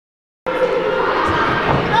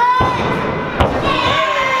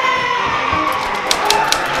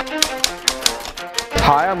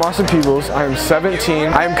I'm Austin Peebles. I am 17.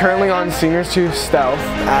 I am currently on Seniors to Stealth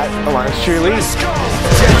at Alliance Cheerleading. 10%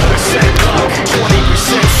 luck, 20%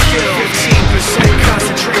 skill, 15%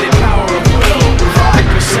 concentrated power of will,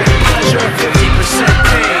 5% pleasure, 50%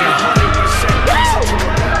 pain,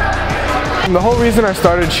 100% The whole reason I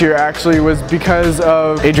started cheer actually was because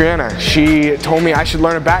of Adriana. She told me I should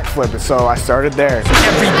learn a backflip, so I started there.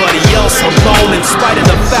 Everybody else alone, in spite of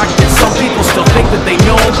the fact that some people still think that they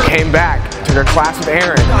know. Came back, took her class with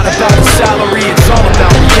Aaron. Not about the salary, it's all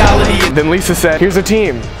about reality. Then Lisa said, here's a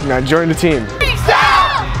team, and I joined the team.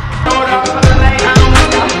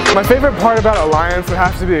 My favorite part about Alliance would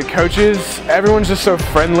have to be the coaches. Everyone's just so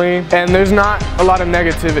friendly, and there's not a lot of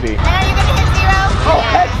negativity. And are you going to hit 0? Oh,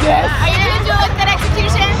 heck yes! Are you going to do a good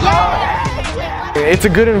execution? Yeah! It's a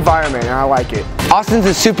good environment, and I like it. Austin's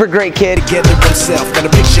a super great kid. Together himself, got a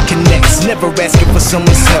picture connects, never asking for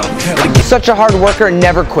someone's help. Such a hard worker and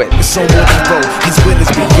never quit. So what he wrote, his will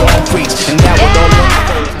is beyond reach, and now it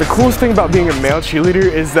all. The coolest thing about being a male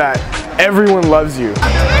cheerleader is that everyone loves you.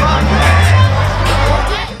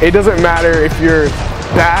 It doesn't matter if you're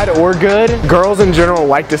bad or good. Girls in general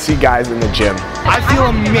like to see guys in the gym. I feel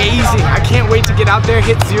amazing. I can't wait to get out there,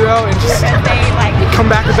 hit 0, and just come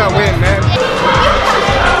back with that win, man.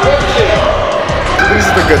 These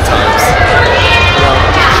are the good times.